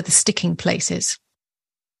 that's where the sticking place is.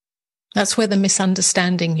 That's where the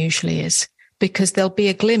misunderstanding usually is, because there'll be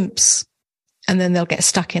a glimpse and then they'll get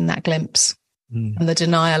stuck in that glimpse and the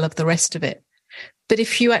denial of the rest of it. But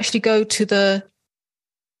if you actually go to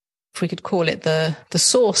if we could call it the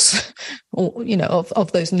source, or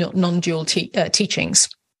of those non-dual teachings,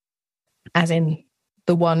 as in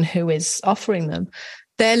the one who is offering them,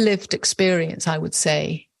 their lived experience, I would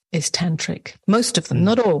say, is tantric. Most of them,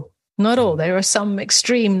 not all. There are some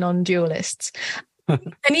extreme non-dualists.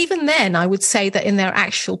 And even then, I would say that in their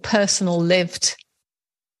actual personal lived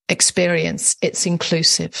experience, it's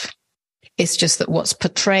inclusive. It's just that what's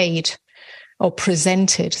portrayed or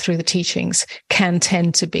presented through the teachings can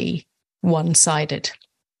tend to be one-sided.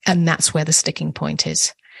 And that's where the sticking point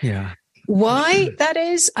is. Yeah. Why that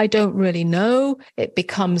is, I don't really know. It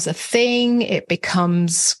becomes a thing. It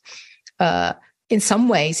becomes, in some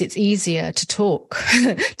ways, it's easier to talk,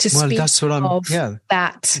 to speak of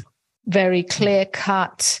that very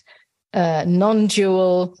clear-cut,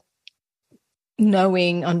 non-dual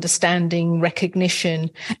knowing, understanding, recognition,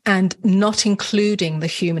 and not including the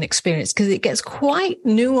human experience, because it gets quite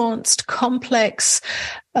nuanced, complex,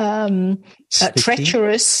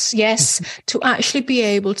 treacherous, yes, to actually be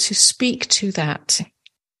able to speak to that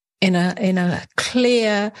in a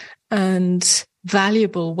clear and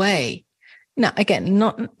valuable way. Now, again,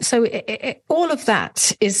 not so. All of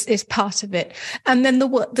that is part of it, and then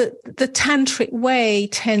the tantric way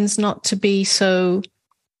tends not to be so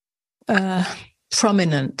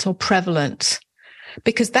prominent or prevalent,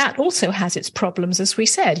 because that also has its problems. As we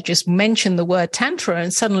said, just mention the word tantra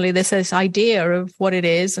and suddenly there's this idea of what it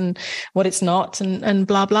is and what it's not, and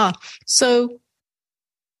blah blah. So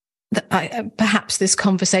perhaps this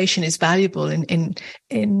conversation is valuable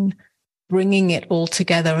in bringing it all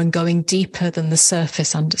together and going deeper than the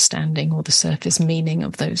surface understanding or the surface meaning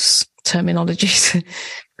of those terminologies.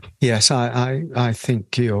 Yes, I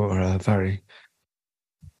think you're very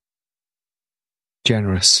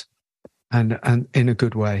generous and in a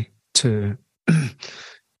good way to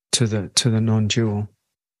to the non-dual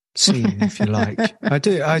scene, if you like. I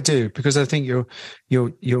do, because I think you're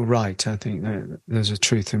right. I think that there's a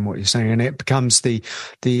truth in what you're saying, and it becomes the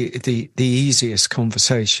easiest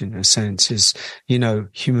conversation, in a sense, is,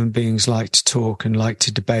 human beings like to talk and like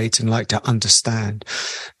to debate and like to understand.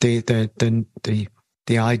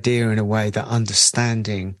 The idea, in a way, that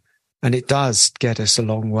understanding, and it does get us a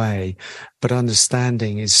long way, but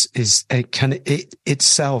understanding it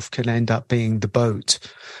itself can end up being the boat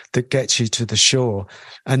that gets you to the shore.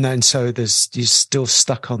 And then so you're still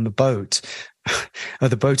stuck on the boat, or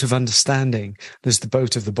the boat of understanding. There's the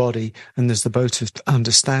boat of the body, and there's the boat of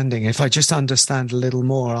understanding. If I just understand a little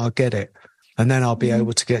more, I'll get it. And then I'll be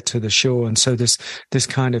able to get to the shore. And so this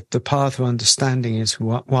kind of, the path of understanding is,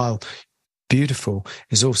 while beautiful,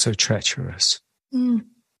 is also treacherous. Mm.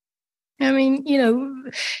 I mean,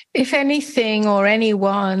 if anything or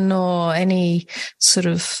anyone or any sort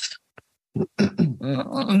of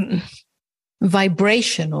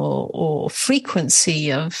vibration or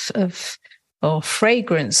frequency of or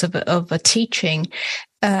fragrance of a teaching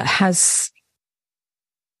has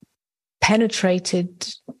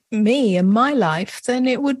penetrated me and my life, then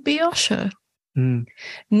it would be Osho.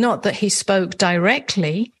 Not that he spoke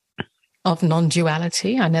directly of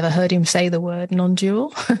non-duality. I never heard him say the word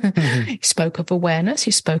non-dual. He spoke of awareness.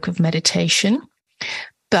 He spoke of meditation.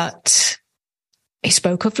 But he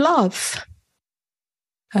spoke of love.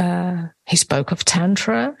 He spoke of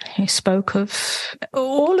Tantra. He spoke of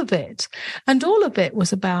all of it. And all of it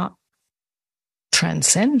was about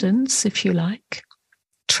transcendence, if you like.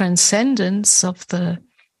 Transcendence of the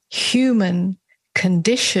human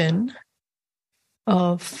condition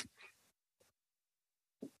of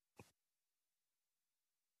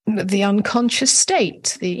the unconscious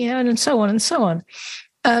state, and so on and so on.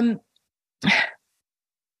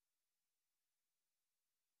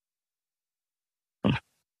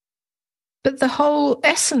 But the whole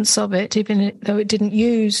essence of it, even though it didn't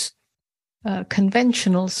use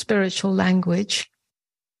conventional spiritual language,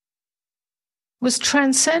 was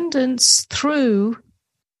transcendence through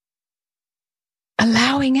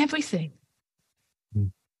allowing everything.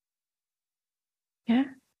 Yeah?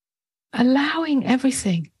 Allowing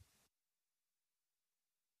everything.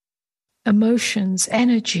 Emotions,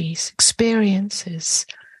 energies, experiences.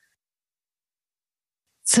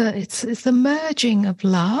 So it's the merging of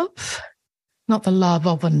love, not the love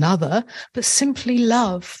of another, but simply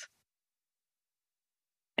love.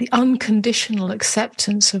 The unconditional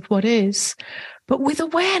acceptance of what is, but with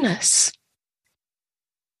awareness,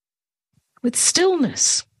 with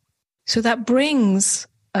stillness. So that brings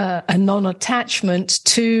a non-attachment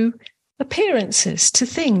to appearances, to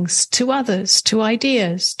things, to others, to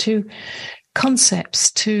ideas, to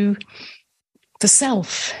concepts, to the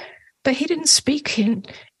self. But he didn't speak in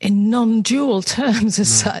non-dual terms as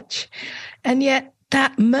such. And yet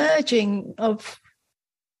that merging of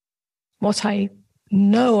what I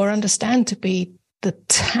know or understand to be the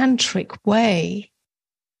tantric way,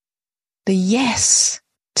 the yes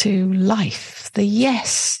to life, the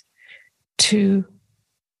yes to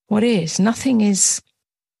what is. Nothing is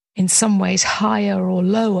in some ways higher or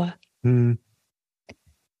lower.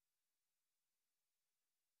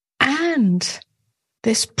 And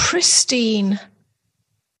this pristine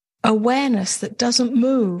awareness that doesn't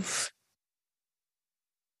move.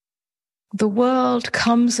 The world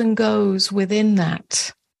comes and goes within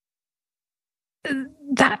that.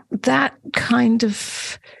 That kind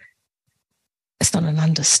of, it's not an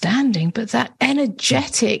understanding, but that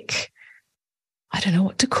energetic, I don't know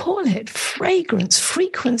what to call it, fragrance,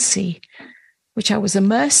 frequency, which I was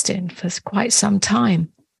immersed in for quite some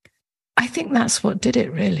time. I think that's what did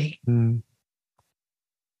it, really.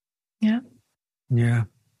 Yeah. Yeah.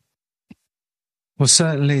 Well,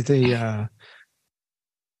 certainly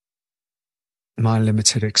my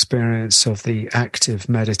limited experience of the active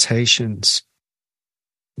meditations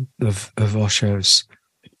of Osho's,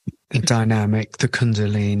 the dynamic, the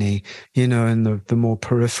Kundalini, and the more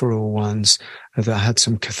peripheral ones that had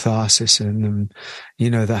some catharsis in them,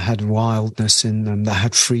 that had wildness in them, that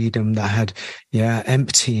had freedom, that had,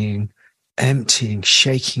 emptying,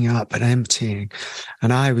 shaking up and emptying.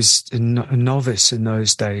 And I was a novice in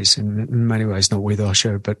those days, in many ways, not with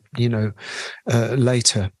Osho, but,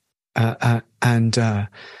 later. And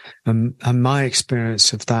my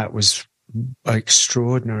experience of that was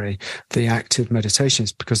extraordinary, the active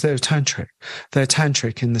meditations, because they're tantric. They're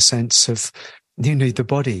tantric in the sense of, the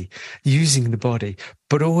body, using the body,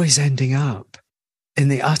 but always ending up in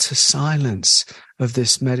the utter silence of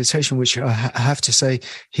this meditation, which I have to say,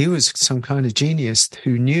 he was some kind of genius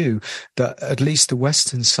who knew that at least the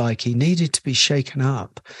Western psyche needed to be shaken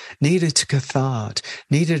up, needed to cathart,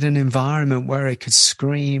 needed an environment where it could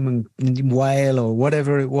scream and wail or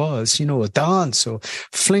whatever it was, or dance or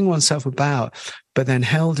fling oneself about, but then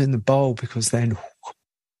held in the bowl, because then,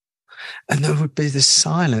 and there would be this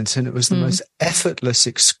silence, and it was the most effortless,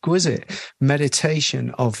 exquisite meditation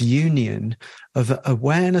of union, of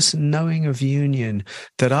awareness and knowing of union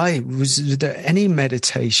that any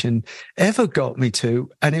meditation ever got me to.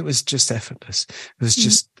 And it was just effortless.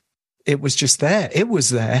 It was just there. It was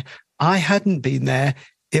there. I hadn't been there.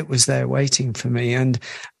 It was there waiting for me. And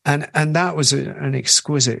that was an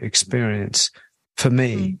exquisite experience for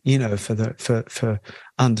me, for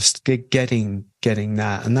getting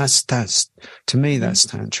that. And that's to me, that's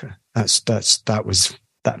Tantra. That was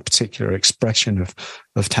that particular expression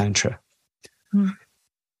of Tantra.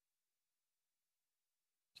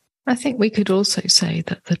 I think we could also say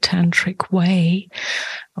that the tantric way,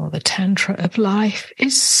 or the Tantra of life,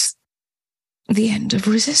 is the end of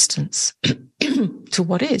resistance to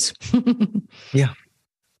what is. Yeah.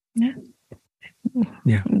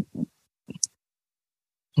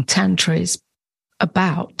 Tantra is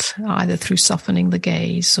about, either through softening the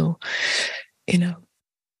gaze or,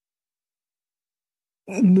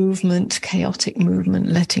 movement, chaotic movement,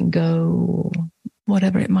 letting go, or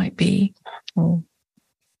whatever it might be, or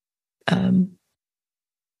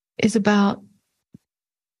is about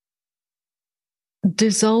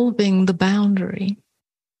dissolving the boundary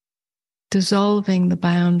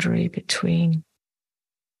between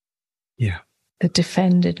the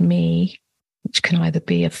defended me, which can either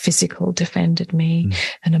be a physical defended me,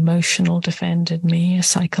 an emotional defended me, a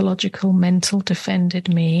psychological, mental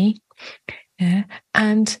defended me,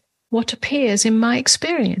 and what appears in my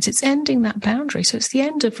experience. It's ending that boundary. So it's the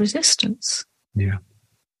end of resistance. Yeah.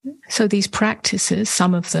 So these practices,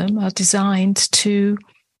 some of them, are designed to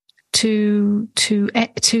dissolve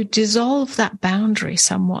that boundary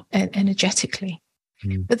somewhat energetically.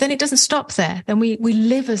 But then it doesn't stop there. Then we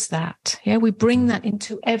live as that. Yeah, we bring that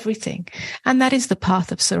into everything. And that is the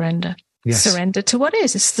path of surrender. Yes. Surrender to what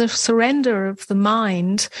is. It's the surrender of the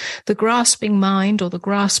mind, the grasping mind or the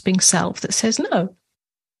grasping self that says, no,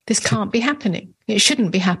 this can't be happening. It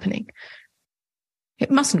shouldn't be happening.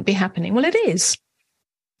 It mustn't be happening. Well, it is.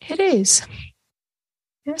 It is.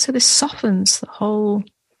 Yeah, so this softens the whole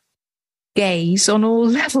gaze on all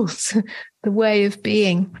levels, the way of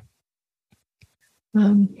being.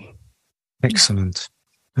 Excellent.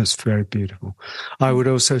 That's very beautiful. I would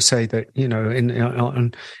also say that,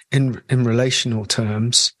 in relational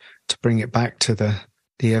terms, to bring it back to the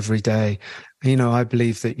everyday, I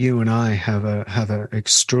believe that you and I have a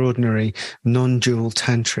extraordinary non-dual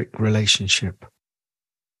tantric relationship.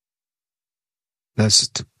 That's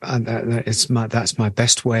my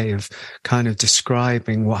best way of kind of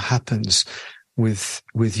describing what happens with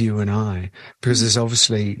you and I, because there's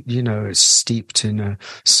obviously, it's steeped in a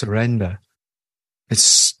surrender.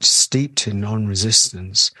 It's steeped in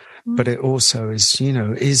non-resistance, but it also is,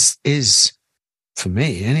 is for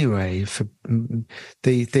me anyway, for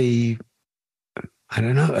the I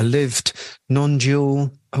don't know, a lived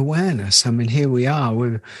non-dual awareness. I mean, here we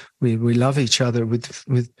are, we love each other with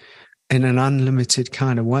in an unlimited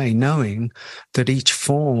kind of way, knowing that each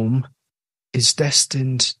form is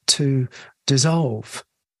destined to dissolve,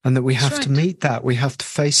 and that we have to meet that, we have to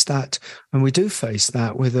face that, and we do face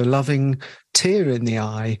that with a loving tear in the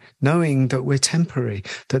eye, knowing that we're temporary,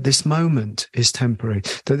 that this moment is temporary,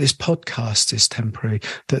 that this podcast is temporary,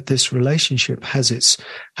 that this relationship has its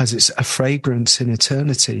a fragrance in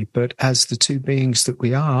eternity, but as the two beings that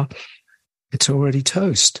we are, it's already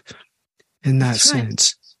toast in that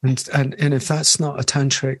sense. And if that's not a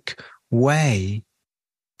tantric way,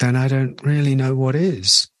 then I don't really know what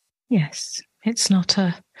is. Yes, it's not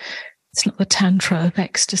the tantra of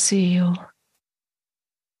ecstasy or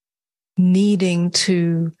needing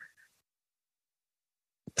to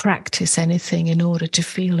practice anything in order to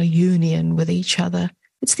feel a union with each other.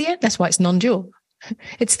 It's the end. That's why it's non-dual.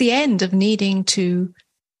 It's the end of needing to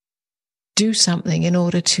do something in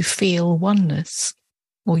order to feel oneness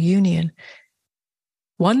or union.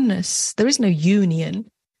 Oneness, there is no union,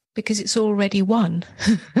 because it's already one.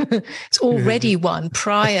 It's already one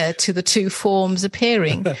prior to the two forms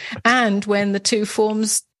appearing. And when the two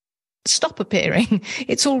forms stop appearing,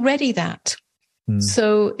 it's already that.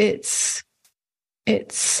 So it's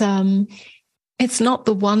not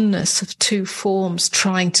the oneness of two forms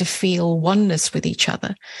trying to feel oneness with each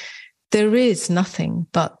other. There is nothing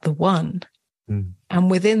but the one.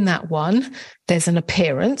 And within that one, there's an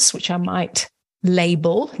appearance, which I might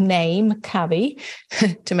label, name, Kavi,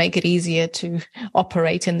 to make it easier to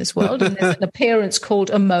operate in this world. And there's an appearance called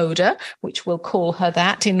Amoda, which we'll call her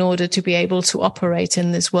that in order to be able to operate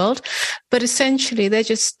in this world. But essentially, they're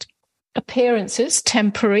just appearances,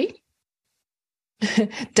 temporary,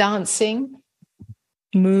 dancing,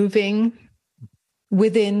 moving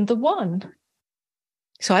within the one.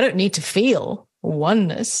 So I don't need to feel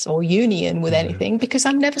oneness or union with anything because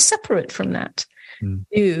I'm never separate from that.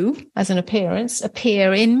 You, as an appearance,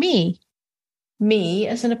 appear in me. Me,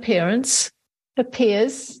 as an appearance,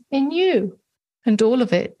 appears in you. And all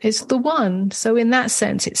of it is the one. So in that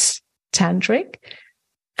sense, it's tantric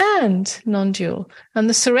and non-dual. And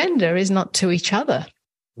the surrender is not to each other.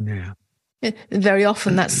 Yeah. Very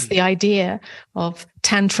often that's the idea of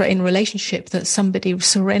Tantra in relationship, that somebody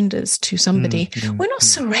surrenders to somebody. We're not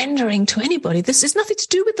surrendering to anybody. This is nothing to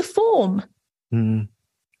do with the form.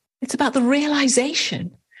 It's about the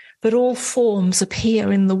realization that all forms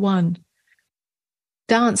appear in the one,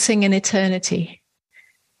 dancing in eternity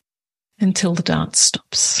until the dance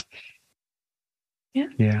stops. Yeah.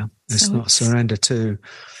 Yeah. It's not surrender to,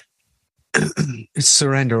 it's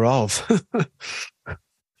surrender of.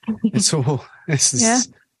 It's all.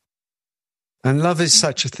 And love is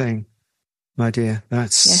such a thing, my dear.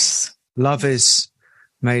 Love is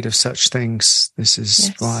made of such things. This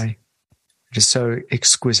is why it is so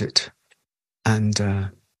exquisite. And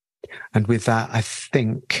with that, I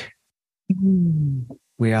think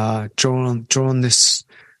we are drawn this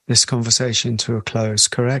conversation to a close.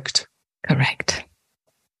 Correct? Correct.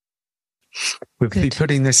 We'll be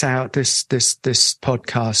putting this out, this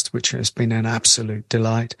podcast, which has been an absolute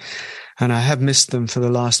delight. And I have missed them for the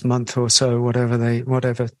last month or so,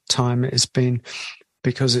 whatever time it has been,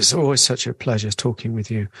 because it's always such a pleasure talking with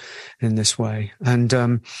you in this way.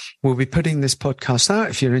 And we'll be putting this podcast out.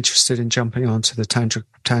 If you're interested in jumping onto the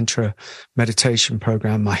Tantra meditation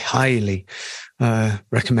program, I highly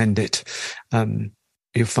recommend it.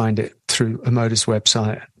 You'll find it through Amoda's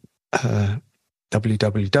website,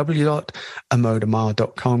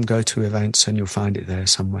 www.amodamar.com. Go to events and you'll find it there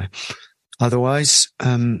somewhere. Otherwise,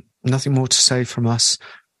 nothing more to say from us.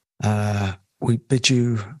 We bid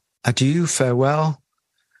you adieu, farewell,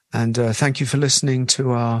 and thank you for listening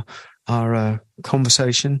to our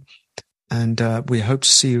conversation. And we hope to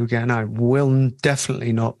see you again. I will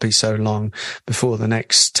definitely not be so long before the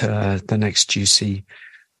next juicy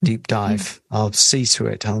deep dive. I'll see to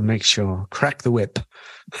it. I'll make sure. Crack the whip.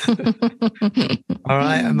 All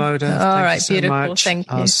right, Amoda. All right, so beautiful. Much.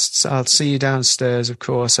 Thank you. I'll see you downstairs, of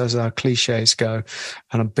course, as our cliches go.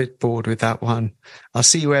 And I'm a bit bored with that one. I'll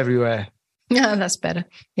see you everywhere. Yeah, that's better.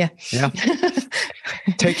 Yeah. Yeah.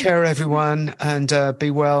 Take care, everyone, and be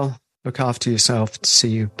well. Look after yourself. See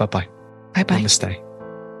you. Bye-bye. Bye-bye. Namaste.